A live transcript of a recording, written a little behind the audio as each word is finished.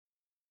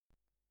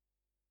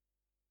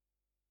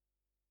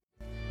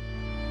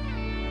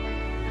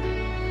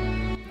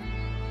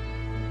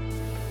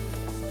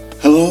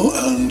Hello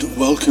and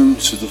welcome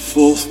to the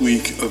fourth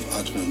week of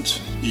Advent,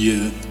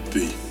 Year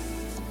B.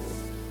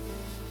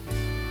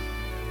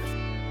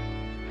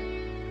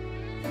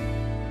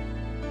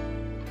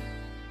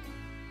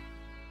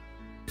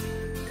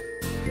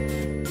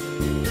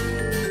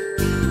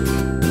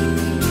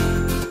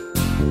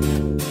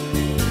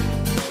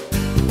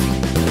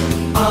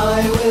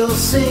 I will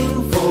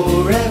sing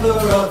forever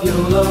of your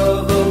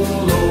love, O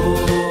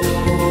Lord.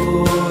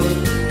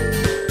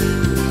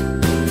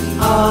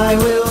 I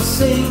will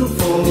sing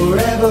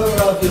forever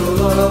of your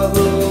love, O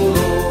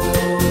Lord.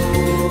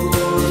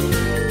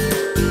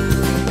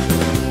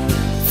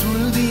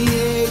 Through the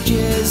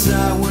ages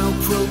I will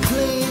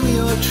proclaim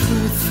your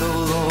truth, O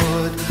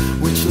Lord,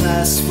 which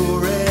lasts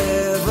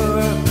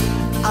forever.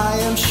 I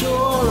am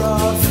sure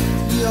of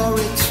your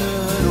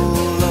eternal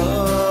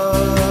love.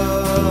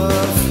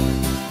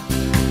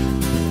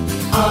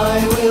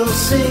 I will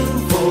sing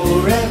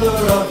forever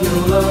of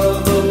your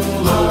love, O Lord.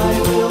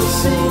 I will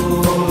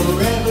sing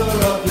forever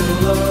of your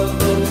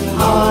love, O Lord.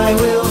 I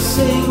will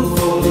sing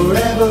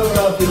forever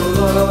of your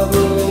love, O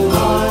Lord.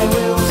 I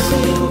will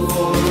sing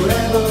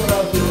forever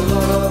of your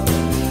love.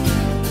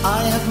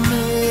 I have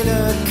made a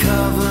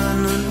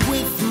covenant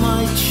with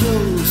my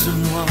chosen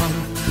one.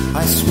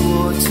 I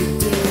swore to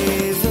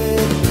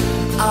David,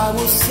 I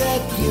will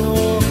set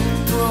your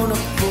throne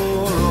up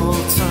for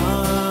all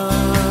time.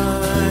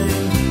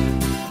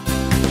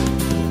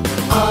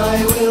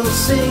 I will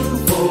sing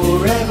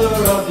forever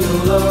of your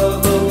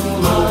love, O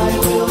Lord. I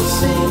will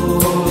sing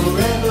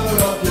forever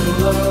of your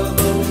love,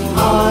 O Lord.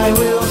 I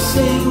will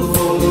sing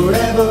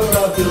forever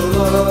of your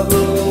love, O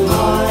Lord.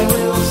 I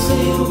will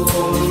sing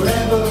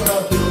forever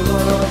of your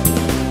love.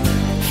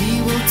 He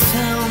will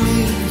tell me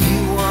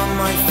you are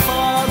my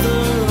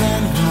Father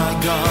and my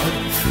God,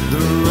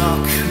 the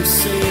rock who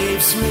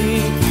saves me.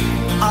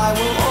 I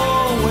will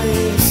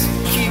always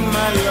keep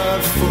my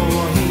love for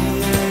him.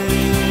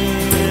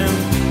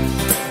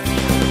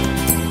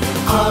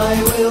 I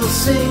will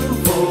sing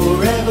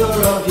forever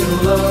of your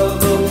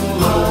love, O Lord.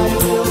 I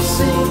will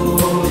sing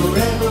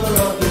forever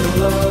of your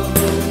love, O Lord.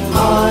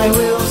 I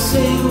will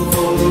sing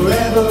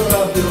forever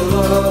of your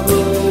love, O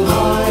Lord.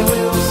 I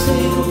will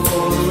sing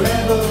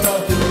forever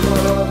of your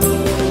love, O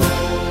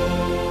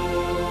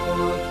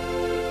Lord.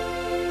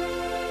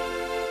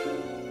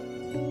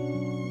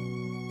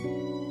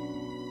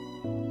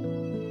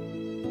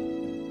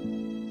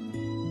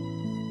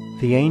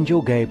 The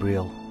angel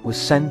Gabriel was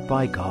sent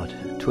by God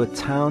to a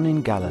town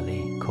in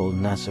Galilee called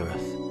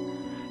Nazareth,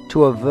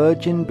 to a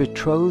virgin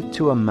betrothed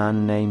to a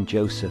man named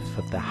Joseph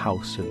of the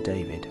house of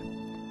David,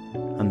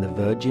 and the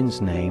virgin's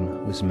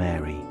name was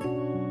Mary.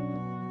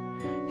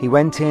 He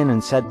went in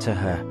and said to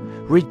her,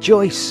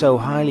 "Rejoice, so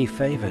highly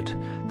favored,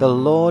 the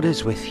Lord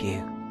is with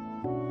you."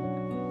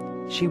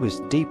 She was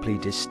deeply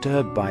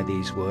disturbed by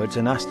these words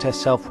and asked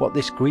herself what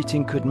this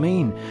greeting could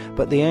mean.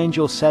 But the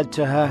angel said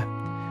to her,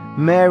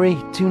 "Mary,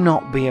 do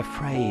not be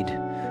afraid.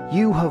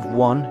 You have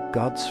won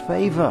God's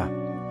favor.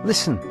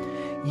 Listen,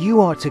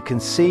 you are to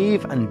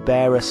conceive and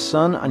bear a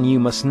son, and you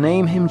must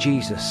name him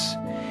Jesus.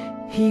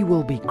 He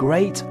will be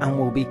great and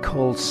will be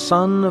called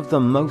Son of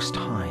the Most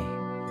High.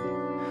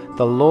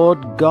 The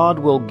Lord God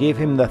will give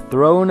him the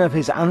throne of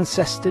his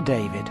ancestor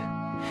David.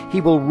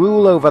 He will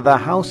rule over the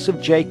house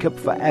of Jacob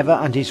forever,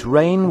 and his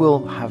reign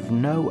will have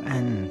no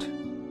end."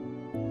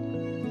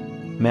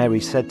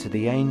 Mary said to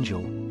the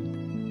angel,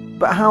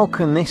 "But how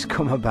can this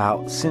come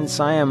about, since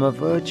I am a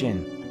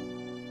virgin?"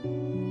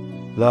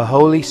 "The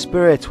Holy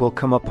Spirit will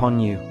come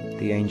upon you,"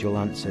 the angel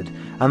answered,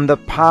 "and the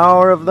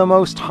power of the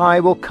Most High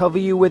will cover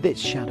you with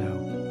its shadow.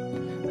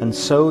 And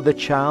so the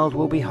child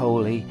will be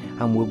holy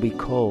and will be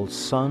called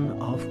Son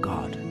of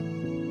God.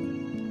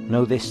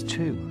 Know this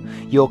too,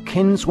 your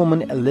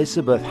kinswoman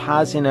Elizabeth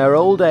has in her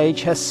old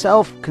age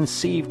herself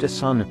conceived a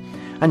son,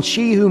 and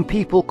she whom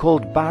people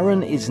called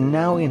barren is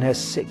now in her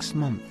 6th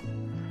month,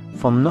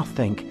 for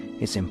nothing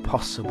is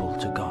impossible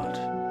to God."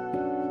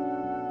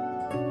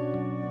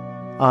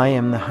 "I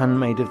am the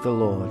handmaid of the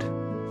Lord,"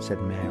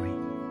 said Mary.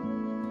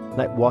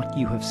 "Let what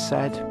you have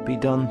said be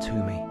done to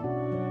me."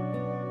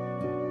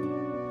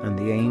 And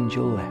the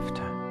angel left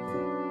her.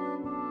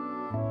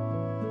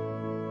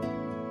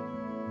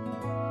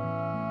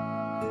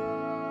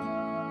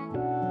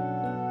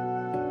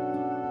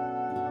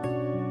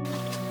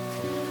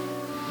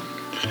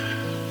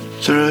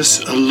 There is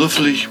a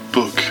lovely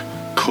book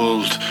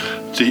called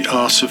The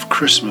Art of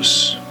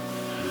Christmas,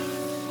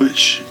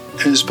 which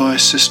is by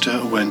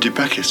Sister Wendy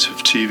Beckett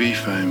of TV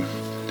fame,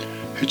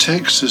 who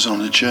takes us on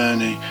a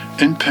journey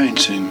in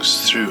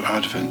paintings through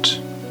Advent.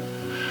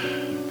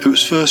 It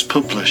was first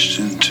published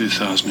in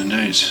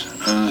 2008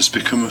 and has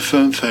become a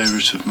firm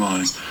favourite of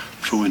mine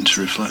for winter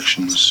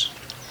reflections.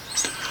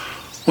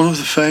 One of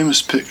the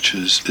famous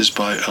pictures is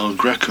by El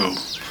Greco,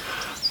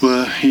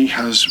 where he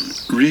has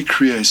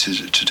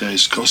recreated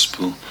today's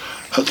Gospel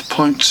at the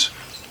point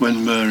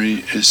when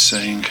Mary is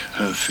saying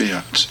her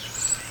fiat,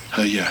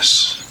 her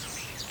yes.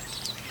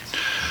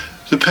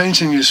 The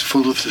painting is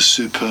full of the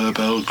superb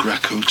El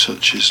Greco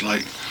touches,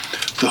 like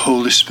the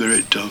Holy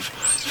Spirit dove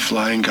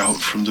flying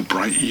out from the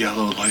bright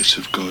yellow light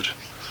of God,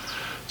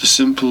 the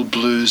simple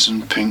blues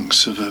and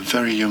pinks of a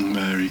very young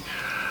Mary,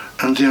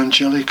 and the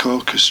angelic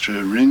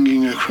orchestra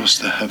ringing across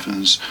the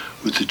heavens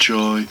with the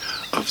joy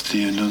of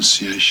the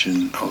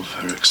annunciation of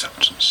her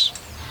acceptance.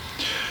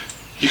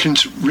 You can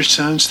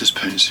return to this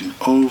painting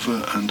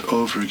over and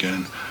over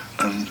again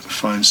and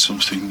find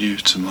something new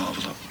to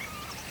marvel at.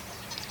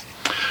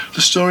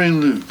 The story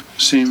in Luke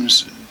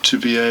seems to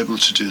be able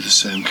to do the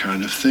same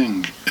kind of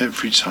thing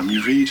every time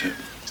you read it.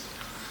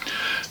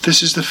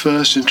 This is the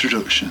first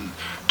introduction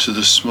to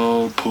the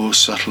small, poor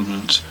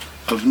settlement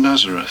of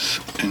Nazareth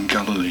in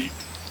Galilee,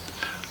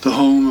 the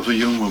home of a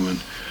young woman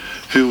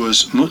who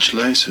was much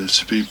later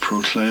to be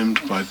proclaimed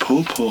by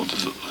Pope Paul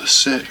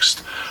VI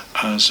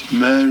as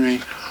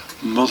Mary,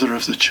 Mother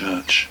of the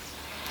Church,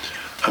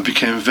 and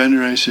became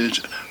venerated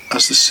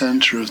as the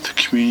centre of the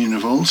communion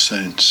of all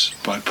saints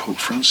by Pope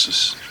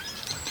Francis.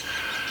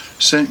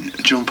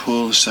 St. John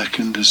Paul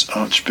II, as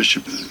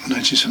Archbishop in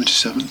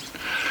 1977,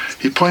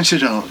 he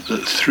pointed out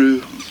that through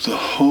the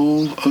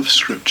whole of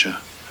Scripture,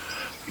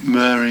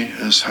 Mary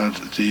has had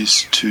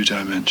these two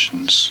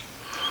dimensions.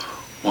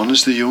 One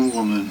is the young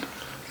woman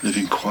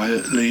living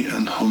quietly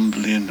and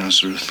humbly in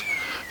Nazareth,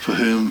 for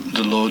whom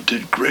the Lord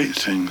did great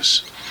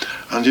things,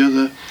 and the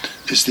other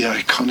is the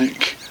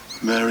iconic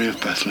Mary of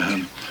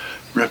Bethlehem,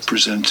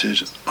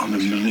 represented on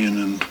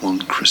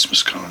 1,000,001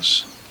 Christmas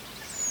cards.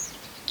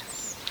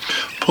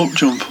 Pope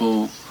John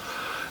Paul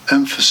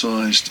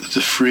emphasised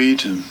the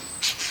freedom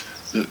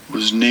that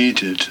was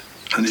needed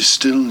and is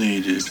still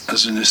needed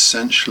as an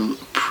essential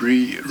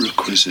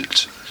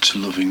prerequisite to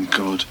loving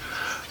God,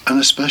 and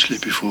especially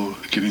before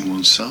giving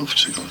oneself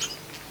to God.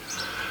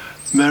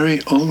 Mary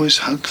always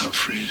had that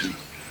freedom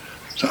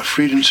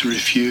to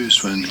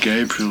refuse when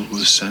Gabriel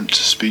was sent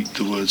to speak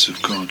the words of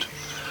God.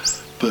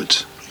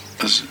 But,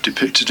 as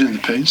depicted in the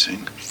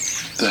painting,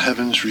 the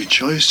heavens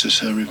rejoiced at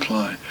her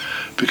reply,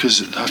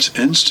 because at that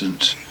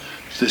instant,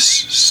 this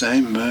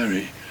same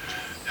Mary,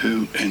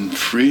 who, in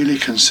freely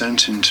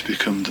consenting to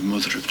become the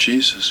mother of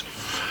Jesus,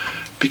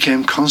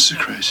 became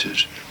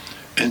consecrated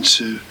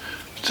into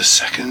the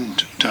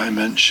second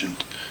dimension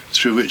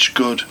through which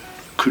God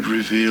could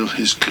reveal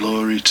his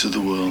glory to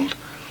the world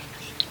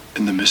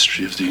in the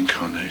mystery of the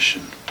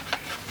Incarnation.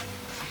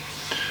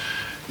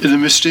 In the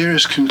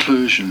mysterious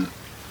conclusion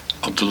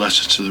of the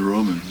letter to the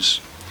Romans,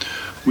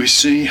 we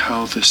see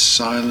how this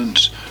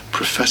silent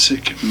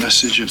prophetic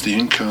message of the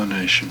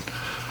Incarnation,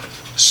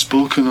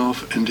 spoken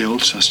of in the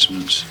Old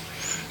Testament,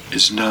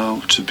 is now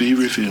to be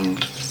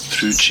revealed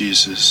through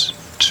Jesus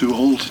to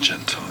all the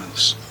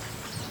Gentiles.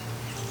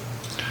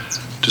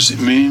 Does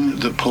it mean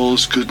that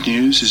Paul's good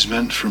news is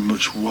meant for a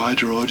much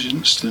wider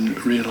audience than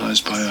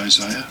realised by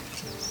Isaiah?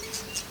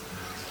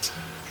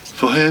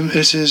 For him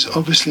it is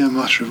obviously a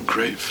matter of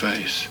great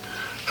faith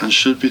and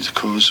should be the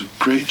cause of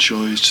great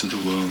joy to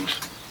the world.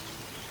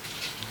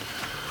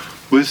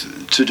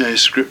 With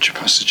today's scripture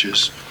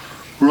passages,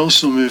 we're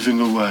also moving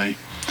away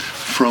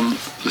from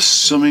the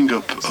summing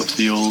up of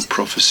the old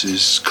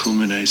prophecies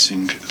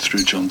culminating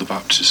through John the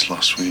Baptist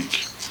last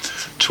week,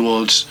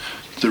 towards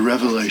the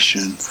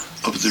revelation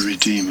of the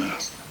Redeemer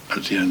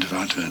at the end of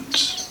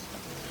Advent.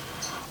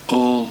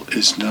 All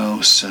is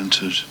now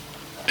centred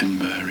in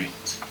Mary.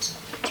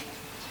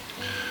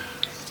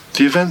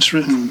 The events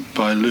written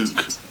by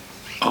Luke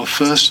are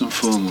first and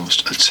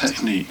foremost a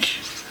technique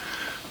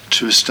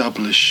to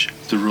establish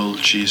the role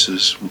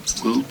Jesus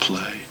will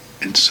play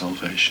in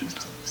salvation.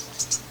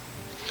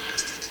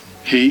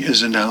 He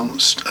is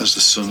announced as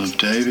the son of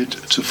David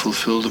to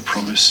fulfill the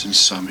promise in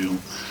Samuel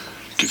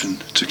given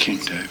to King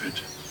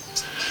David.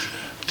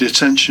 The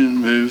attention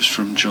moves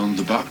from John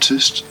the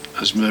Baptist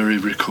as Mary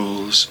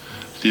recalls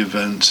the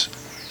event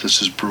that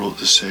has brought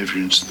the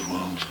Saviour into the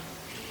world.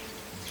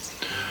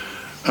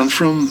 And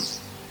from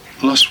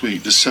last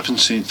week, the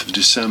 17th of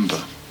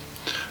December,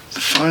 the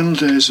final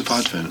days of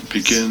Advent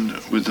begin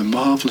with the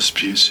marvellous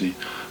beauty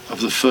of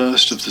the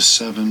first of the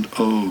 7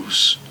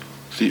 O's,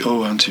 the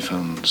O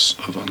antiphons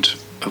of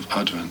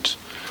Advent.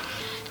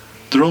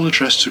 They're all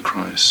addressed to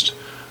Christ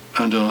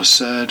and are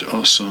said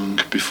or sung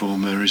before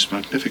Mary's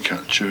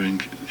Magnificat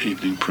during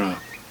evening prayer.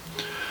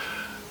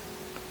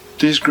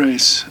 These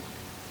great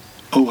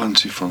O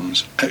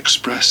antiphons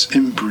express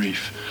in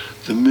brief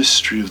the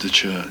mystery of the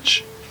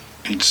Church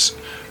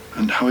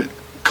and how it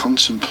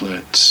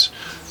contemplates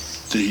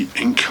the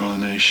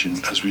Incarnation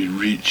as we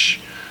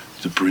reach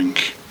the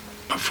brink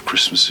of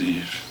Christmas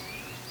Eve.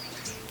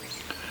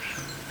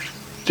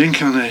 The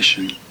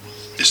Incarnation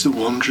is the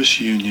wondrous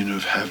union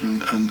of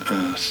heaven and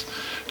earth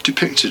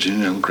depicted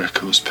in El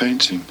Greco's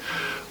painting,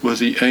 where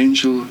the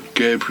angel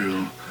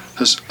Gabriel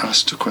has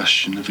asked a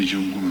question of a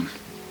young woman.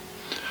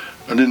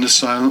 And in the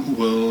silent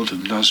world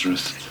of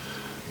Nazareth,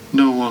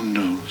 no one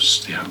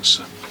knows the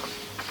answer.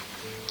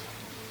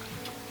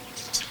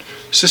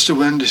 Sister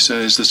Wendy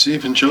says that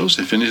even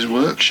Joseph in his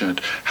work shed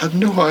had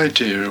no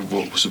idea of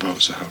what was about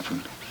to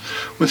happen.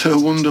 With her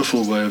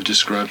wonderful way of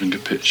describing a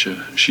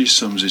picture, she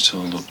sums it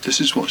all up.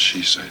 This is what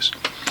she says.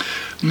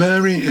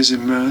 Mary is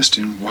immersed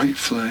in white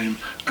flame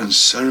and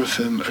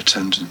seraphim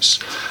attendants,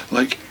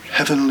 like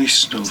heavenly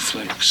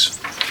snowflakes.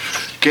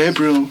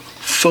 Gabriel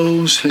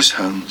folds his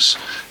hands.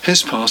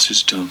 His part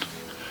is done.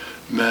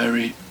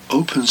 Mary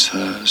opens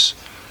hers.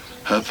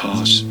 Her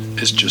part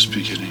is just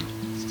beginning.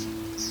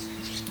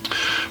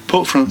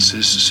 Pope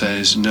Francis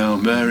says now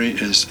Mary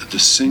is the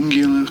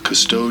singular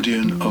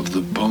custodian of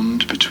the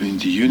bond between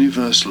the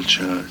universal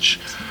church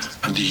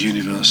and the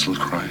universal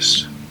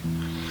Christ.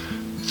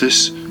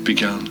 This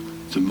began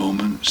the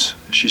moment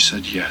she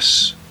said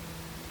yes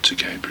to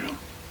Gabriel.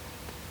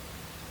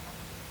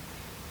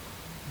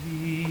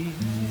 The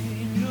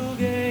angel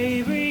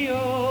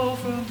Gabriel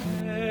from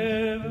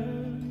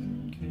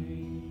heaven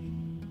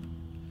came.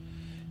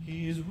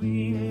 His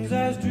wings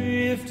as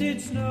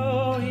drifted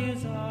snow,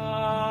 his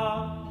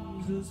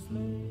eyes as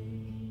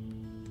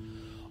flame.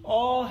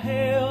 All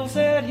hail,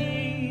 said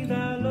he,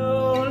 that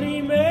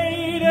lowly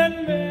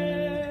maiden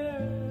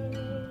Mary,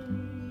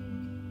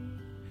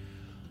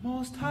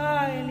 most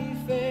highly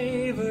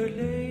favored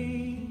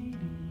lady,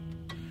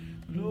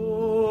 Gloria.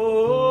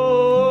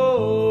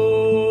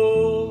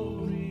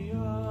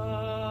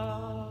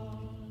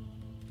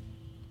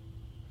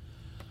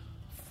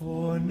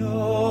 For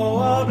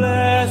Noah,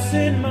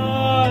 blessed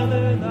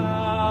mother,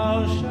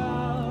 thou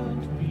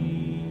shalt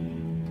be,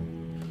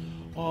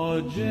 all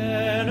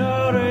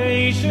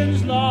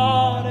generations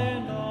laud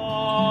and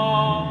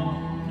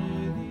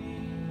honor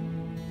thee.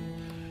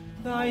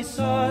 Thy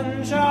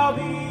son shall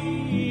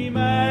be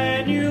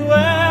Emmanuel,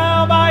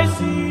 by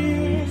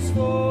seers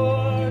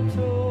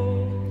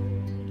foretold,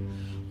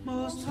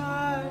 most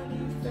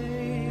highly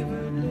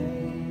favored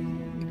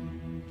lady,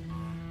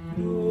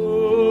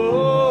 Gloria.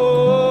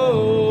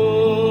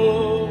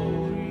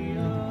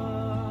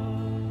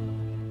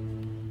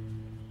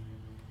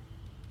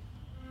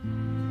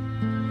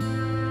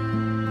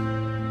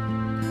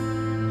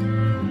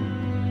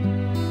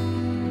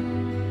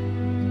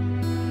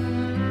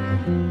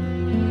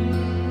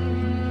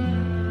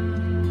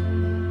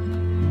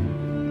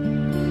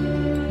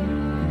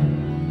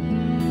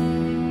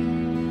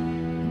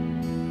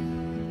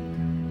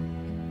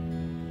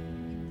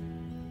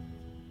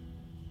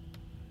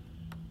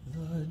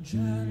 The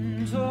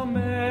gentle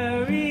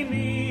Mary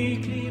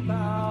meekly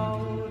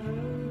bowed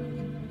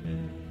her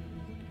head.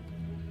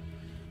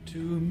 To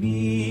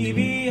me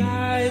be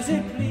as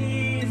it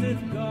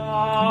pleaseth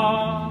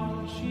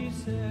God, she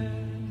said.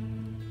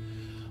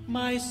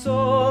 My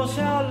soul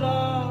shall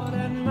laud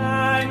and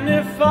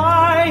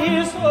magnify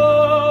his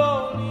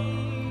holy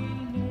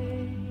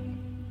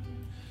name,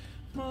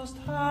 most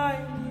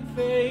highly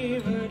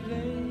favored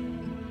lady,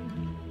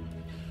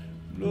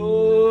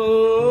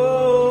 Gloria.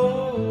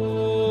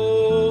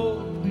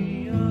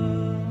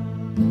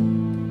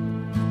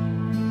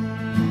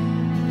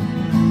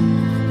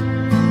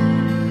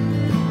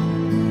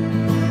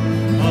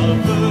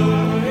 Of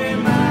the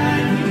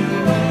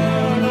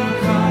Emmanuel, the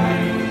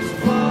Christ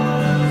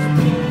was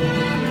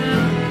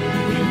born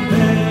in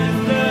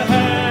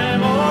Bethlehem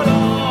on a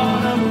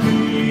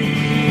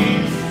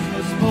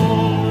Christmas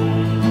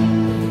morn,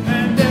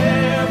 and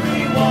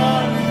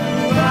everyone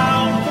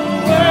throughout the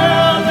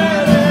world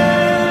that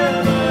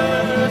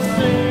ever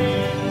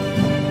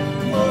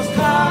sing, most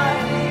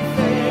highly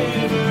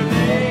favored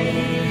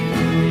lady,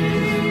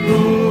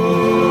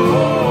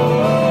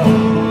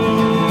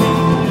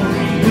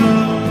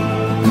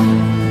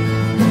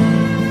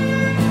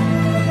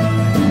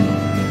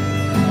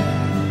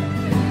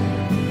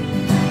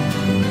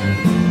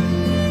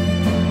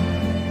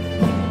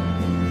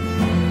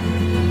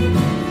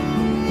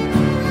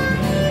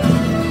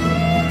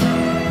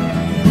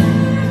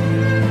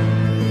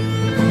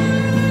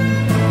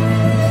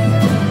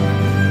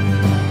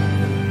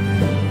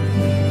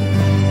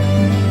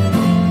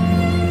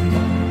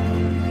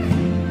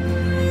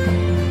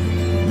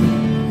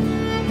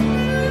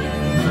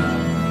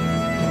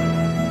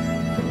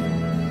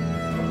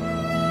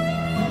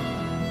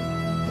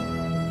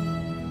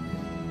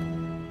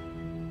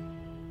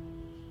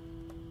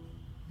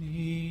 The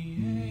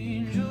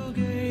angel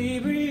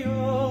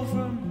Gabriel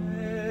from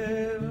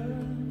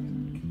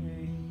heaven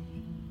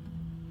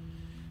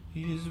came.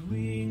 His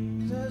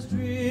wings as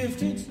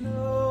drifted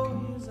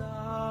snow, his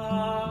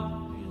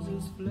eyes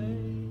as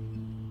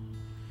flame.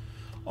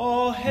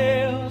 All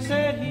hail,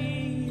 said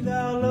he,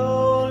 thou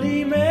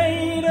lowly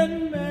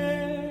maiden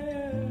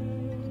Mary,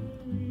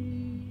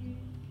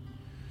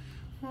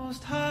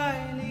 most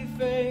highly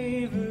favored.